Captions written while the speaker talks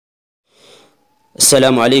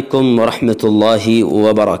السلام علیکم ورحمۃ اللہ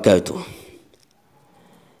وبرکاتہ۔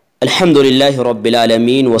 الحمد للہ رب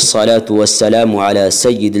العالمین والصلاة والسلام علی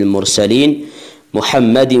سید المرسلین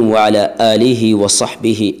محمد وعلی آلہ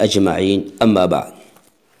وصحبہ اجمعین، اما بعد۔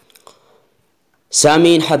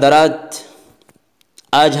 سامعین حضرات،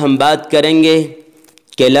 آج ہم بات کریں گے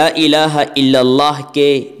کہ لا الہ الا اللہ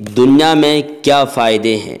کے دنیا میں کیا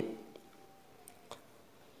فائدے ہیں۔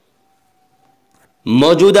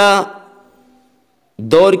 موجودہ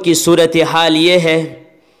دور کی صورتحال یہ ہے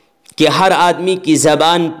کہ ہر آدمی کی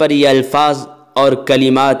زبان پر یہ الفاظ اور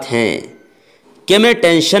کلمات ہیں کہ میں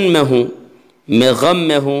ٹینشن میں ہوں، میں غم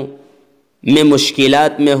میں ہوں، میں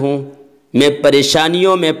مشکلات میں ہوں، میں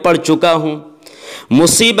پریشانیوں میں پڑ چکا ہوں،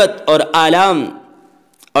 مصیبت اور آلام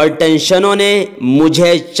اور ٹینشنوں نے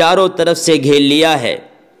مجھے چاروں طرف سے گھیر لیا ہے۔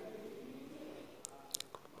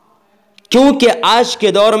 کیونکہ آج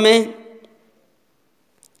کے دور میں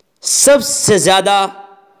سب سے زیادہ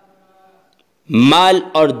مال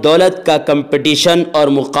اور دولت کا کمپٹیشن اور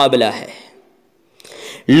مقابلہ ہے۔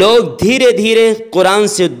 لوگ دھیرے دھیرے قرآن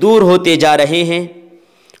سے دور ہوتے جا رہے ہیں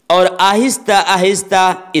اور آہستہ آہستہ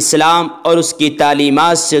اسلام اور اس کی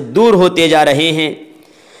تعلیمات سے دور ہوتے جا رہے ہیں۔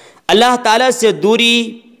 اللہ تعالیٰ سے دوری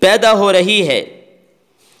پیدا ہو رہی ہے۔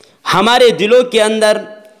 ہمارے دلوں کے اندر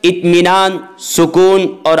اطمینان، سکون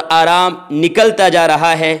اور آرام نکلتا جا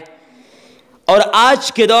رہا ہے۔ اور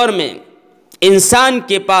آج کے دور میں انسان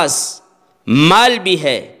کے پاس مال بھی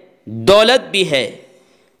ہے، دولت بھی ہے،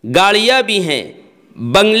 گاڑیاں بھی ہیں،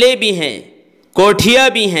 بنگلے بھی ہیں، کوٹھیاں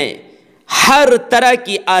بھی ہیں، ہر طرح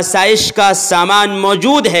کی آسائش کا سامان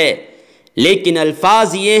موجود ہے، لیکن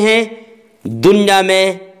الفاظ یہ ہیں دنیا میں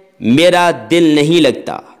میرا دل نہیں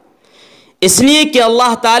لگتا۔ اس لیے کہ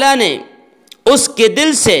اللہ تعالیٰ نے اس کے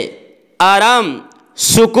دل سے آرام،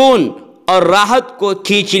 سکون اور راحت کو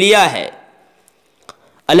کھینچ لیا ہے۔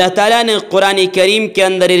 اللہ تعالیٰ نے قرآن کریم کے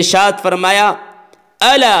اندر ارشاد فرمایا،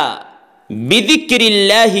 الا بذکر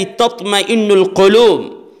اللہ تطمئن القلوب،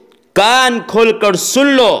 کان کھول کر سن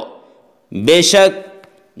لو، بے شک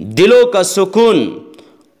دلوں کا سکون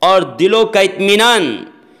اور دلوں کا اطمینان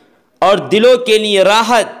اور دلوں کے لیے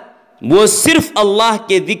راحت وہ صرف اللہ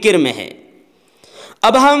کے ذکر میں ہے۔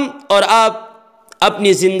 اب ہم اور آپ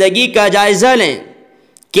اپنی زندگی کا جائزہ لیں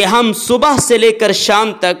کہ ہم صبح سے لے کر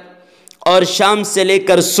شام تک اور شام سے لے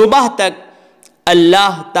کر صبح تک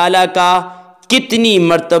اللہ تعالیٰ کا کتنی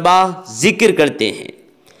مرتبہ ذکر کرتے ہیں،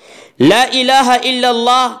 لا الہ الا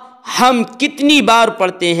اللہ ہم کتنی بار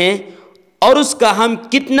پڑھتے ہیں اور اس کا ہم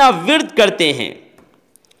کتنا ورد کرتے ہیں۔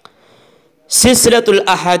 سلسلۃ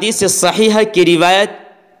الاحادیث الصحیحہ کی روایت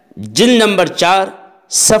جلد نمبر 4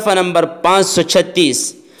 صفحہ نمبر 536،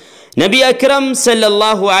 نبی اکرم صلی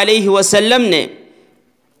اللہ علیہ وسلم نے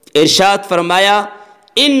ارشاد فرمایا،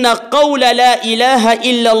 ان قول لا الہ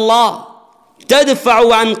الا اللہ تدفع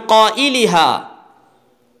عن قائلها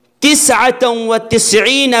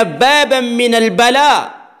 99 بابا من البلاء،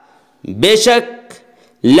 بے شک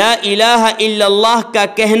لا الہ الا اللہ کا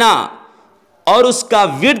کہنا اور اس کا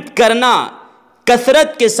ورد کرنا، کثرت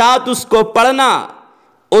کے ساتھ اس کو پڑھنا،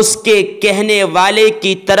 اس کے کہنے والے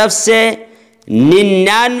کی طرف سے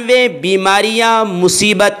 99 بیماریاں،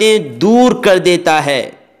 مصیبتیں دور کر دیتا ہے۔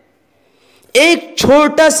 ایک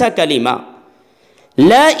چھوٹا سا کلمہ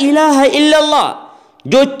لا الہ الا اللہ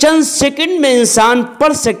جو چند سیکنڈ میں انسان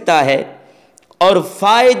پڑھ سکتا ہے، اور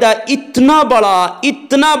فائدہ اتنا بڑا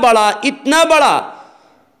اتنا بڑا اتنا بڑا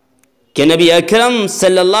کہ نبی اکرم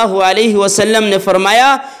صلی اللہ علیہ وسلم نے فرمایا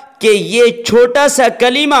کہ یہ چھوٹا سا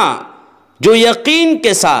کلمہ جو یقین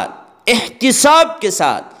کے ساتھ، احتساب کے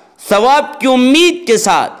ساتھ، ثواب کی امید کے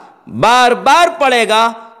ساتھ بار بار پڑھے گا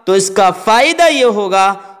تو اس کا فائدہ یہ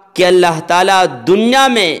ہوگا کہ اللہ تعالیٰ دنیا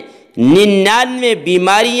میں 99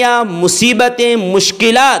 بیماریاں، مصیبتیں،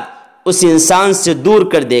 مشکلات اس انسان سے دور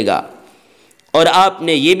کر دے گا۔ اور آپ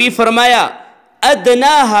نے یہ بھی فرمایا،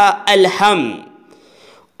 ادناہا الہم،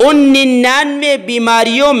 ان 99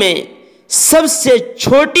 بیماریوں میں سب سے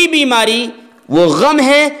چھوٹی بیماری وہ غم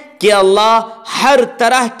ہے کہ اللہ ہر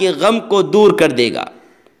طرح کے غم کو دور کر دے گا۔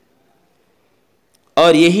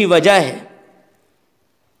 اور یہی وجہ ہے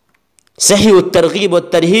صحیح الترغیب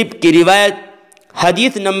والترہیب کی روایت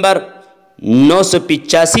حدیث نمبر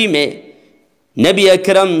 985 میں نبی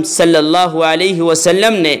اکرم صلی اللہ علیہ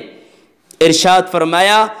وسلم نے ارشاد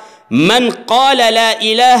فرمایا، من قال لا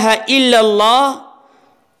الہ الا اللہ،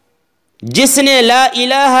 جس نے لا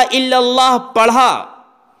الہ الا اللہ پڑھا،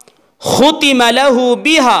 ختم لہ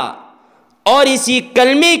بہا، اور اسی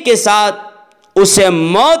کلمے کے ساتھ اسے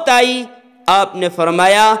موت آئی، آپ نے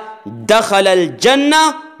فرمایا دخل الجنہ،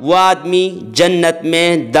 وہ آدمی جنت میں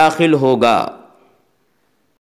داخل ہوگا۔